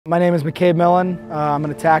My name is McCabe Millon. I'm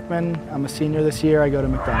an attackman. I'm a senior this year. I go to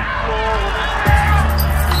McDonogh.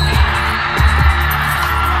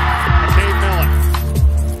 McCabe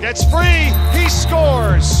Millon gets free. He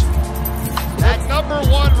scores. That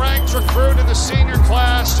 #1 ranked recruit in the senior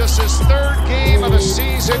class, just his 3rd game of the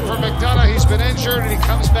season for McDonogh. He's been injured and he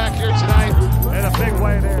comes back here tonight in a big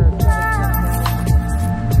way there.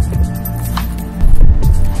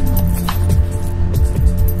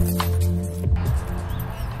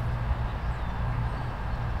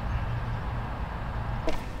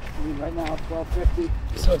 Right now, 12:50.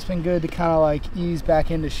 So it's been good to kind of like ease back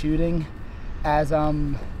into shooting as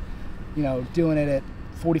I'm, doing it at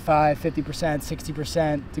 45, 50%,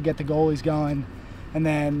 60% to get the goalies going. And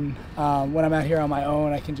then when I'm out here on my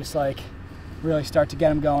own, I can just like really start to get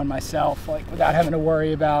them going myself, like without having to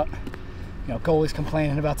worry about, goalies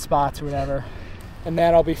complaining about spots or whatever. And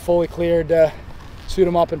then I'll be fully cleared to suit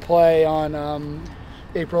them up and play on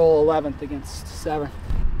April 11th against Severn.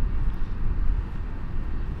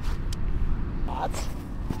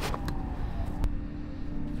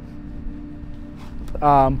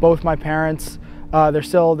 Both my parents, they're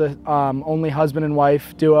still the only husband and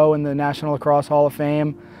wife duo in the National Lacrosse Hall of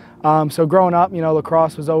Fame. So growing up,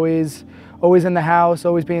 lacrosse was always in the house,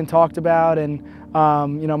 always being talked about, and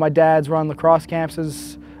my dad's run lacrosse camps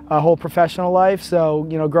his whole professional life. So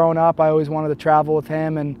growing up, I always wanted to travel with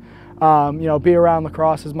him and be around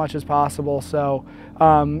lacrosse as much as possible. So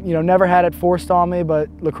never had it forced on me, but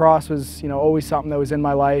lacrosse was always something that was in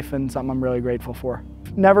my life and something I'm really grateful for.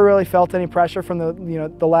 Never really felt any pressure from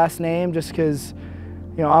the last name, just because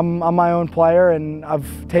I'm my own player and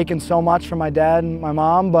I've taken so much from my dad and my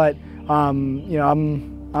mom, but I'm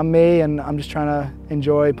me and I'm just trying to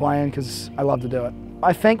enjoy playing because I love to do it.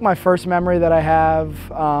 I think my first memory that I have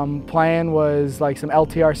playing was like some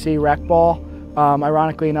LTRC rec ball.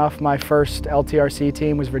 Ironically enough, my first LTRC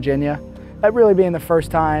team was Virginia. That really being the first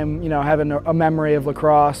time, having a memory of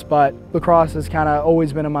lacrosse, but lacrosse has kind of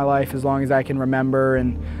always been in my life as long as I can remember,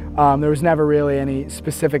 and there was never really any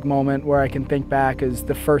specific moment where I can think back as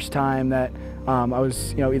the first time that I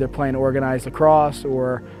was, either playing organized lacrosse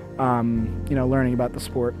or, learning about the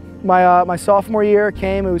sport. My sophomore year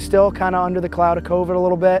came, it was still kind of under the cloud of COVID a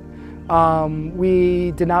little bit. We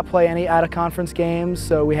did not play any out-of-conference games,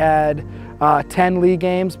 so we had 10 league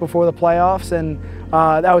games before the playoffs, and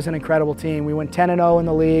that was an incredible team. We went 10-0 in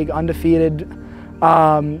the league, undefeated,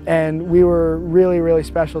 and we were a really, really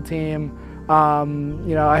special team. I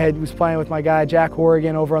was playing with my guy Jack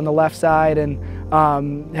Horrigan over on the left side, and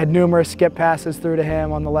had numerous skip passes through to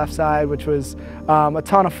him on the left side, which was a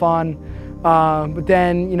ton of fun. But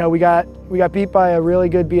then, we got beat by a really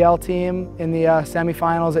good BL team in the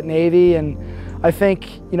semifinals at Navy, and I think,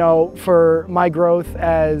 for my growth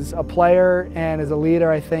as a player and as a leader,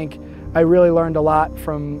 I think I really learned a lot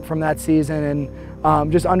from that season,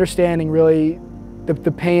 and just understanding really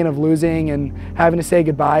the pain of losing and having to say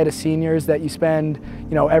goodbye to seniors that you spend,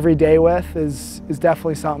 every day with is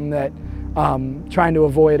definitely something that trying to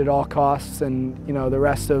avoid at all costs, and the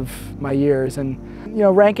rest of my years. And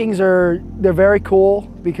rankings they're very cool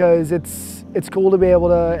because it's cool to be able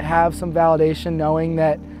to have some validation knowing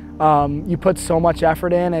that you put so much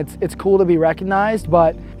effort in. It's cool to be recognized,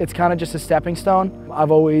 but it's kind of just a stepping stone.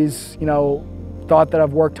 I've always thought that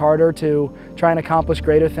I've worked harder to try and accomplish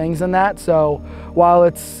greater things than that. So while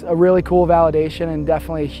it's a really cool validation and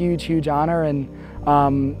definitely a huge honor, and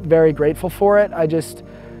very grateful for it, I just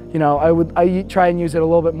I try and use it a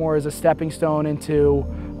little bit more as a stepping stone into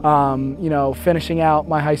finishing out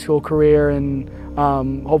my high school career and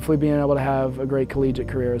hopefully being able to have a great collegiate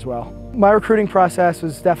career as well. My recruiting process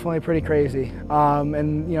was definitely pretty crazy,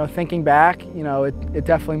 and thinking back, it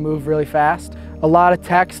definitely moved really fast. A lot of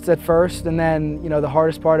texts at first, and then the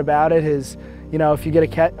hardest part about it is if you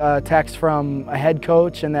get a text from a head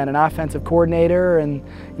coach and then an offensive coordinator, and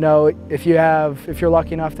if you're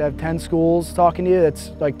lucky enough to have 10 schools talking to you, that's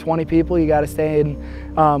like 20 people you got to stay in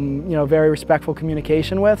very respectful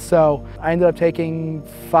communication with. So I ended up taking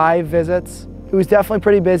 5 visits. It was definitely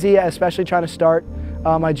pretty busy, especially trying to start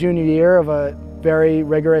my junior year of a very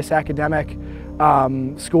rigorous academic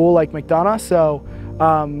school like McDonogh. So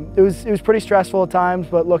it was pretty stressful at times,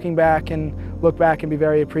 but look back and be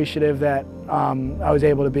very appreciative that I was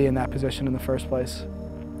able to be in that position in the first place.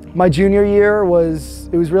 My junior year was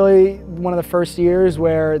really one of the first years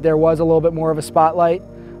where there was a little bit more of a spotlight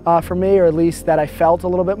for me, or at least that I felt a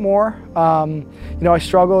little bit more. I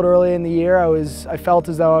struggled early in the year. I felt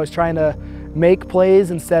as though I was trying to make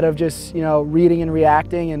plays instead of just reading and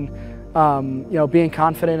reacting, and you know, being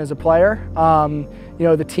confident as a player. You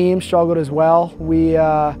know, the team struggled as well. We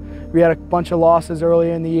had a bunch of losses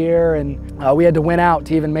earlier in the year, and we had to win out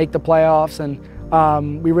to even make the playoffs,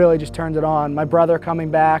 and we really just turned it on. My brother coming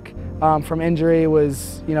back from injury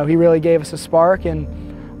was, you know, he really gave us a spark, and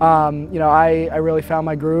you know, I really found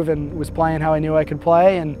my groove and was playing how I knew I could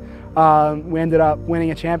play, and we ended up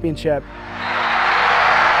winning a championship.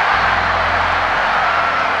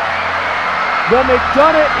 The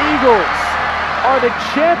McDonogh Eagles are the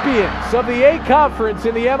champions of the A Conference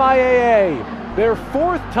in the MIAA, their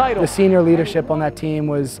 4th title. The senior leadership on that team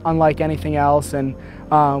was unlike anything else, and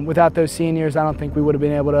without those seniors, I don't think we would have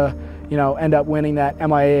been able to, you know, end up winning that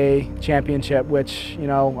MIAA championship, which, you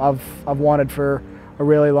know, I've wanted for a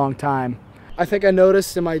really long time. I think I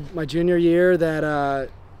noticed in my junior year that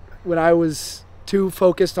when I was too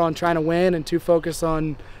focused on trying to win and too focused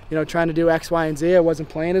on, you know, trying to do X, Y, and Z, I wasn't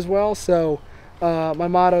playing as well. So my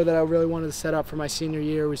motto that I really wanted to set up for my senior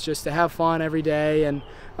year was just to have fun every day, and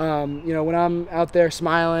you know, when I'm out there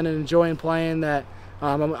smiling and enjoying playing, that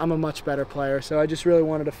I'm a much better player. So I just really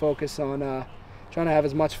wanted to focus on trying to have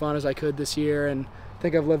as much fun as I could this year, and I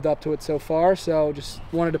think I've lived up to it so far. So just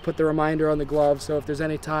wanted to put the reminder on the glove, so if there's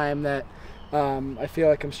any time that I feel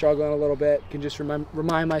like I'm struggling a little bit, I can just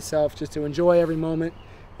remind myself just to enjoy every moment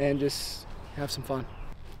and just have some fun.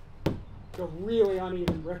 A really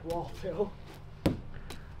uneven brick wall too.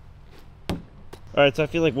 All right, so I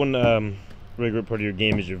feel like one really great part of your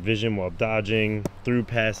game is your vision while dodging, through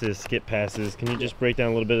passes, skip passes. Can you just break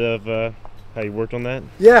down a little bit of how you worked on that?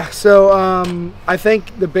 Yeah, so I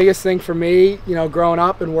think the biggest thing for me, you know, growing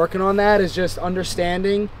up and working on that is just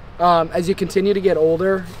understanding as you continue to get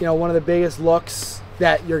older, you know, one of the biggest looks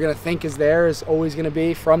that you're going to think is there is always going to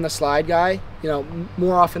be from the slide guy. You know,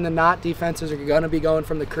 more often than not, defenses are going to be going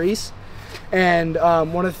from the crease. And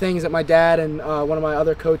one of the things that my dad and one of my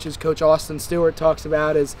other coaches, Coach Austin Stewart, talks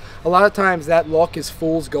about is a lot of times that look is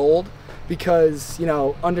fool's gold, because, you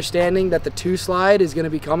know, understanding that the 2 slide is going to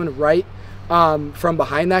be coming right from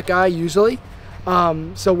behind that guy usually.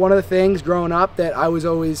 So one of the things growing up that I was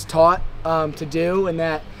always taught to do, and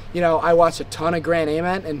that, you know, I watched a ton of Grant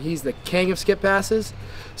Ament, and he's the king of skip passes.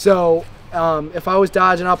 So if I was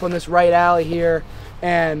dodging up on this right alley here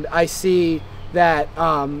and I see that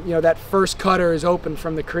you know, that first cutter is open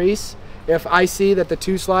from the crease, if I see that the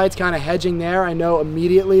 2 slides kind of hedging there, I know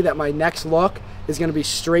immediately that my next look is going to be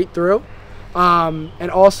straight through.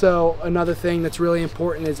 And also another thing that's really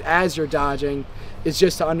important is, as you're dodging, is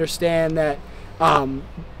just to understand that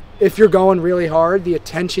if you're going really hard, the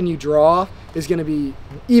attention you draw is going to be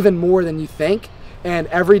even more than you think, and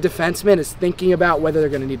every defenseman is thinking about whether they're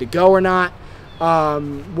going to need to go or not.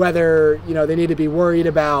 Whether, you know, they need to be worried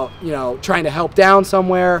about, you know, trying to help down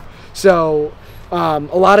somewhere. So a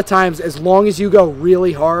lot of times, as long as you go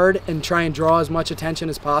really hard and try and draw as much attention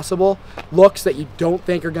as possible, looks that you don't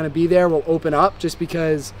think are going to be there will open up, just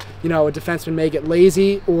because, you know, a defenseman may get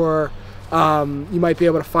lazy, or you might be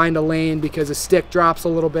able to find a lane because a stick drops a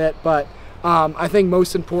little bit. But I think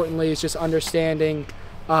most importantly is just understanding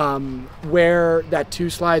where that 2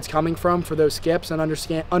 slide's coming from for those skips, and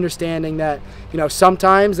understanding that, you know,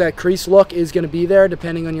 sometimes that crease look is going to be there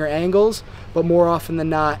depending on your angles, but more often than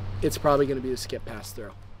not, it's probably going to be the skip pass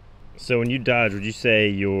through. So when you dodge, would you say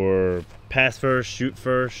you're pass first, shoot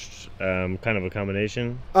first, kind of a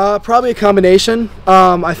combination? Probably a combination.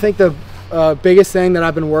 I think the biggest thing that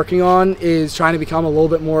I've been working on is trying to become a little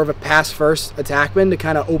bit more of a pass first attackman to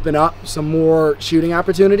kind of open up some more shooting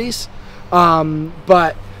opportunities.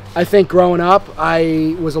 But I think growing up,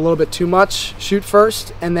 I was a little bit too much shoot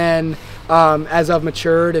first, and then as I've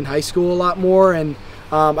matured in high school a lot more, and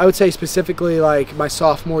I would say specifically like my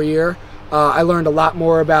sophomore year, I learned a lot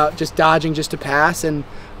more about just dodging just to pass, and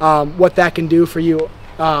what that can do for you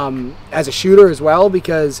as a shooter as well,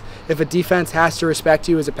 because if a defense has to respect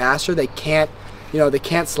you as a passer, they can't, you know, they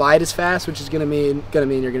can't slide as fast, which is going to mean you're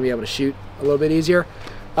going to be able to shoot a little bit easier.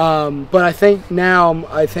 But I think now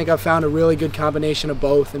I've found a really good combination of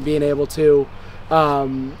both, and being able to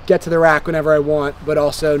get to the rack whenever I want, but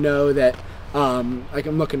also know that I'm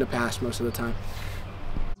looking to pass most of the time.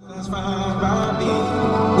 That's fine by me.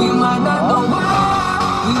 We might not know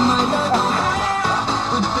why, we might not know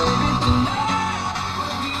how, but baby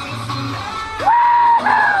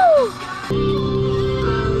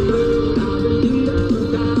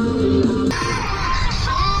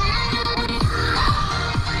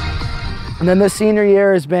And then this senior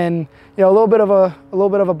year has been, you know, a little bit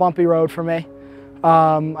of a bumpy road for me.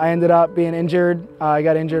 I ended up being injured. I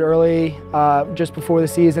got injured early, just before the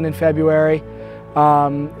season in February.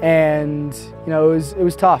 And you know, it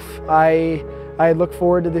was tough. I had looked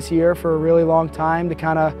forward to this year for a really long time to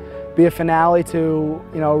kind of be a finale to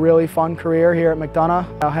a really fun career here at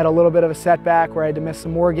McDonogh. I had a little bit of a setback where I had to miss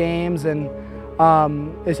some more games, and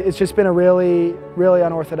it's just been a really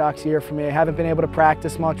unorthodox year for me. I haven't been able to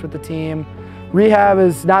practice much with the team. Rehab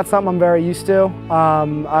is not something I'm very used to.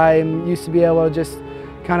 I'm used to be able to just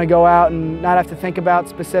kind of go out and not have to think about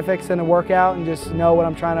specifics in a workout and just know what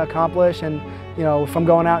I'm trying to accomplish. And if I'm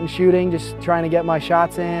going out and shooting, just trying to get my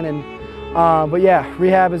shots in. And but yeah,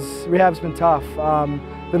 rehab's been tough.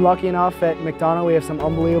 Been lucky enough at McDonogh, we have some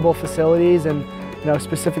unbelievable facilities, and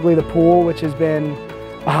specifically the pool, which has been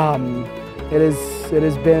it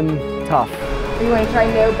has been tough. You want to try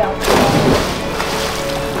no bounce?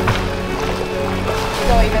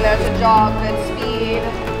 So even though it's a jog, good speed,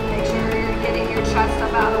 make sure you're getting your chest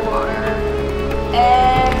up out of the water.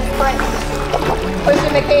 And sprint. Push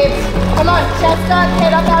it, McCabe. Come on, chest up,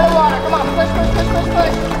 head up out of the water. Come on, push, push, push, push,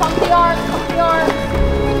 push. Pump the arms, pump the arms.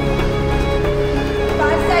 5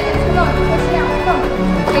 seconds, come on, push it out, come on.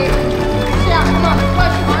 McCabe, push it out, come on,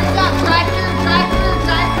 push, arms up, tractor, tractor,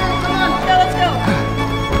 tractor. Come on, go, let's go.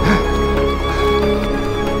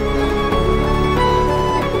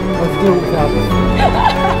 Let's do it without this.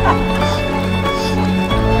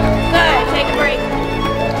 Good, take a break.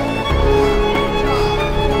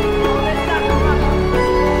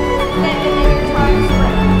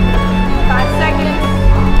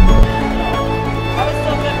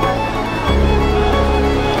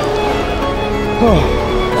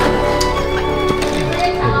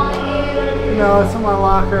 No, it's in my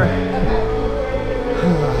locker.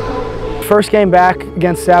 First game back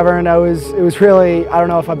against Severn, it was really, I don't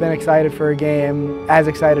know if I've been excited for a game, as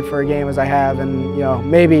excited for a game as I have in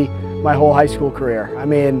maybe my whole high school career. I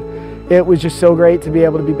mean, it was just so great to be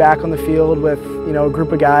able to be back on the field with a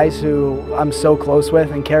group of guys who I'm so close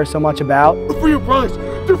with and care so much about. Do it for your brothers.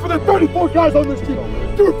 Do it for the 34 guys on this team.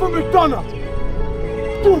 Do it for McDonogh.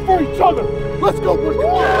 Do it for each other. Let's go, boys.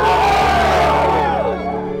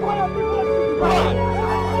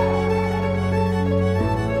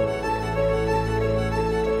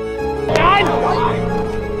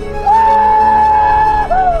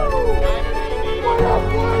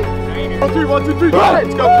 One, two, three, go!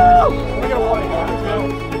 Let's go!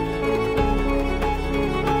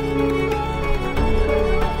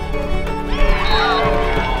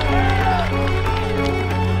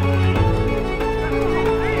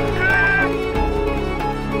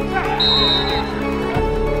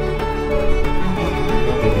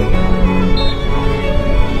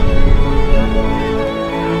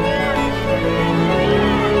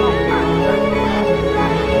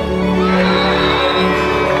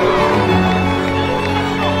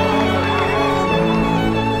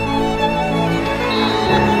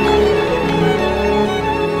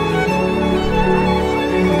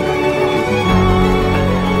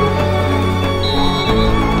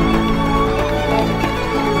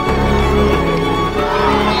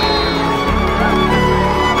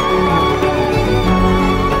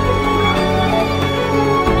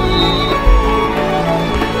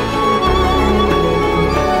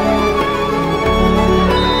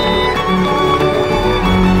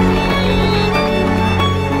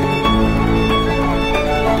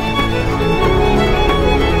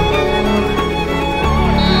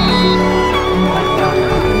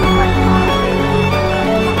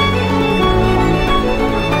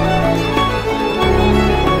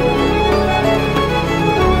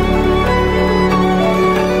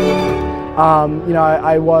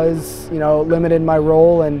 I was, limited in my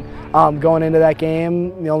role, and going into that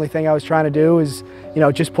game, the only thing I was trying to do is,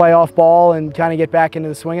 just play off ball and kind of get back into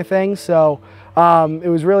the swing of things. So it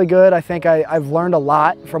was really good. I think I've learned a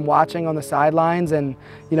lot from watching on the sidelines, and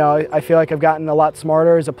I feel like I've gotten a lot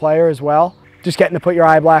smarter as a player as well. Just getting to put your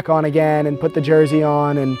eye black on again and put the jersey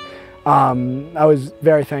on, and I was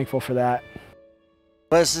very thankful for that.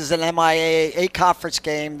 This is an MIAA A-Conference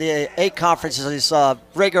game. The A-Conference is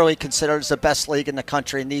regularly considered as the best league in the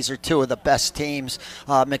country, and these are two of the best teams.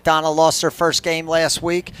 McDonogh lost their first game last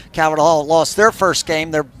week. Capitol Hall lost their first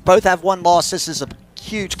game. They both have one loss. This is a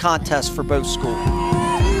huge contest for both schools.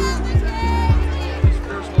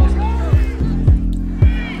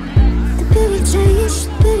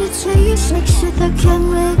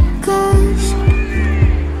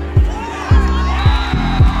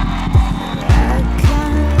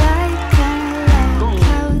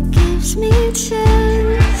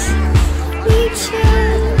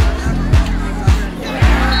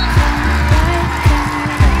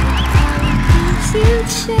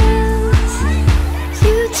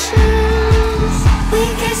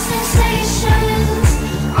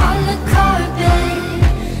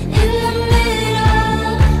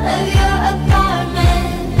 Of your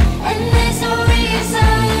apartment, and there's a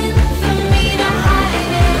reason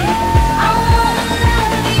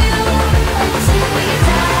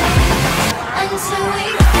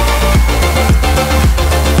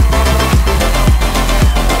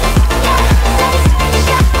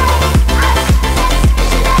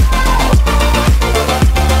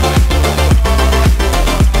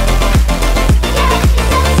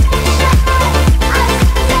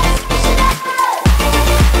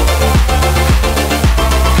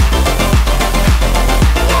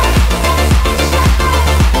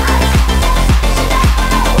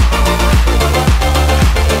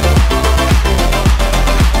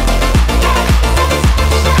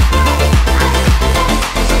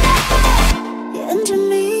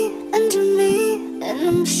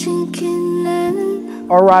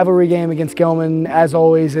our rivalry game against Gilman, as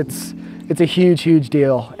always, it's a huge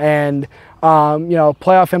deal. And you know,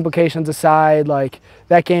 playoff implications aside, like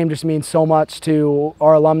that game just means so much to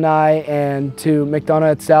our alumni and to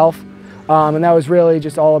McDonogh itself. And that was really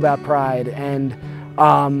just all about pride. And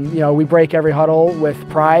you know, we break every huddle with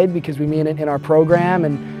pride because we mean it in our program.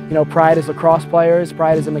 And you know, pride as lacrosse players,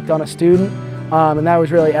 pride as a McDonogh student. And that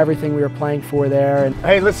was really everything we were playing for there. And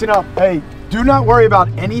hey, listen up. Hey, do not worry about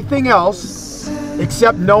anything else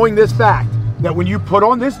except knowing this fact, that when you put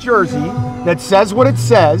on this jersey that says what it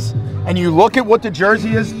says, and you look at what the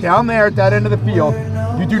jersey is down there at that end of the field,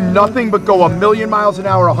 you do nothing but go 1,000,000 miles an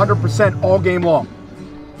hour, 100% all game long.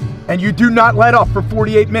 And you do not let up for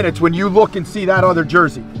 48 minutes when you look and see that other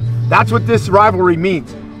jersey. That's what this rivalry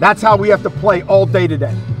means. That's how we have to play all day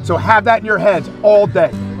today. So have that in your heads all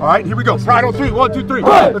day. All right, here we go. Pride on 3. 1, 2, 3.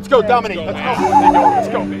 Let's go, dominate. Let's go. Let's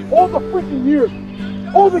go. All the freaking years,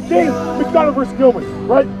 all the games, McDonogh versus Gilman,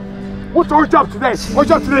 right? What's our job today? Our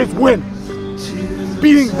job today is win.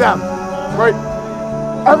 Beating them, right?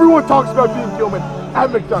 Everyone talks about beating Gilman at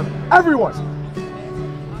McDonogh. Everyone.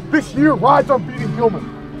 This year rides on beating Gilman.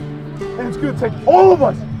 And it's going to take all of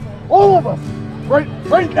us,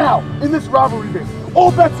 right now in this rivalry game.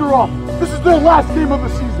 All bets are off. This is their last game of the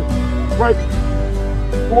season, right?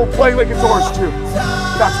 And we're playing like it's ours too.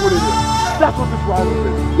 That's what it is. That's what this rivalry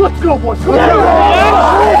is. Let's go, boys. Let's go.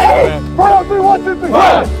 Right on 3, 1, 2, 3.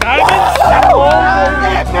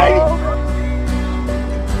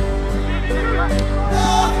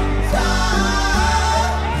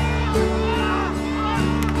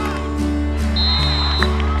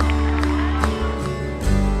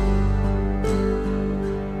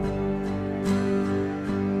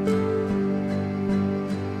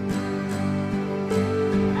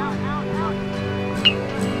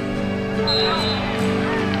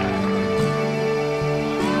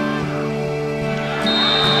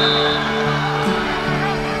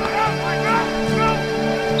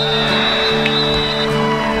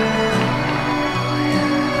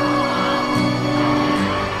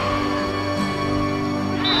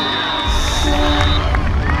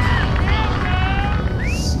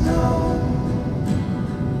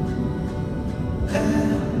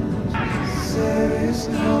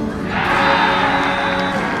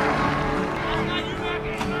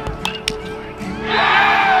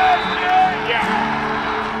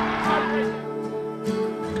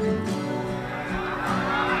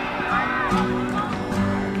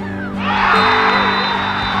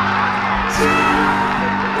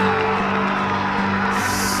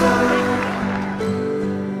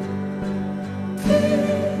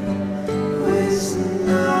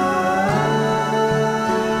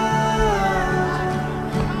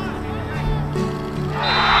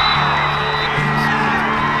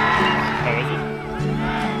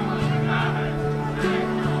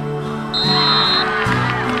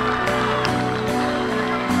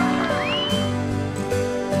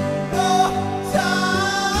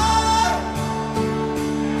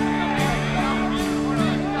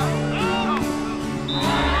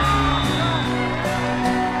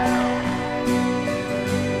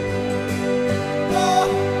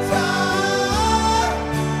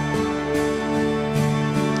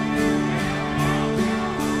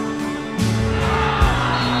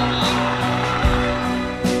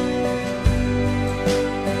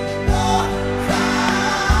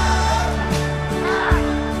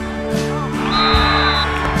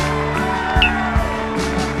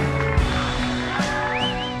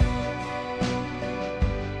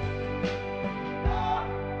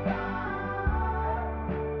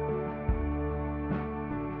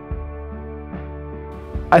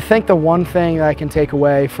 I think the one thing that I can take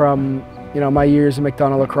away from, you know, my years in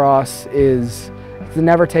McDonogh Lacrosse is to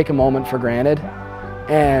never take a moment for granted.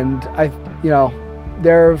 And you know,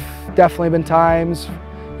 there have definitely been times,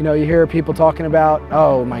 you know, you hear people talking about,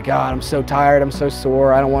 oh my God, I'm so tired, I'm so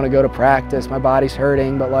sore, I don't want to go to practice, my body's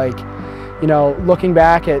hurting. But like, you know, looking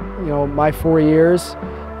back at, you know, my 4 years,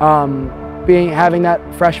 having that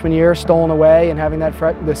freshman year stolen away and having that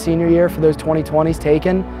the senior year for those 2020s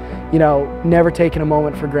taken, you know, never taking a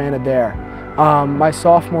moment for granted there. My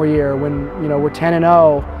sophomore year, when, you know, we're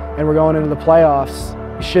 10-0 and we're going into the playoffs,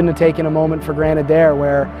 we shouldn't have taken a moment for granted there,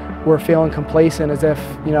 where we're feeling complacent as if,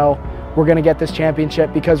 you know, we're going to get this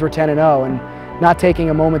championship because we're 10-0, and not taking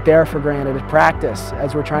a moment there for granted at practice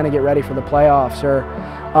as we're trying to get ready for the playoffs. Or,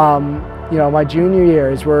 you know, my junior year,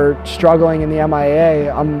 as we're struggling in the MIAA,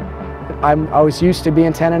 I was used to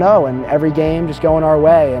being 10-0 and every game just going our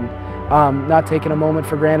way, and not taking a moment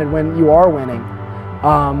for granted when you are winning.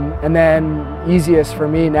 And then easiest for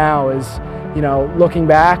me now is, you know, looking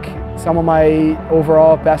back some of my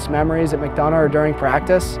overall best memories at McDonogh are during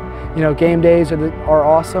practice. You know, game days are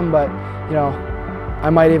awesome, but you know, I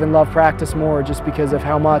might even love practice more just because of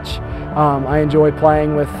how much I enjoy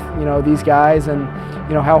playing with, you know, these guys, and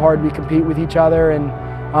you know how hard we compete with each other, and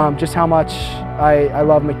just how much I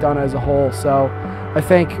love McDonogh as a whole. So I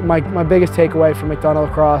think my biggest takeaway from McDonogh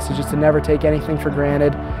Lacrosse is just to never take anything for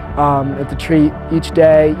granted, and to treat each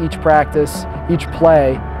day, each practice, each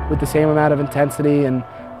play with the same amount of intensity, and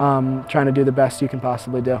trying to do the best you can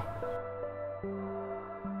possibly do.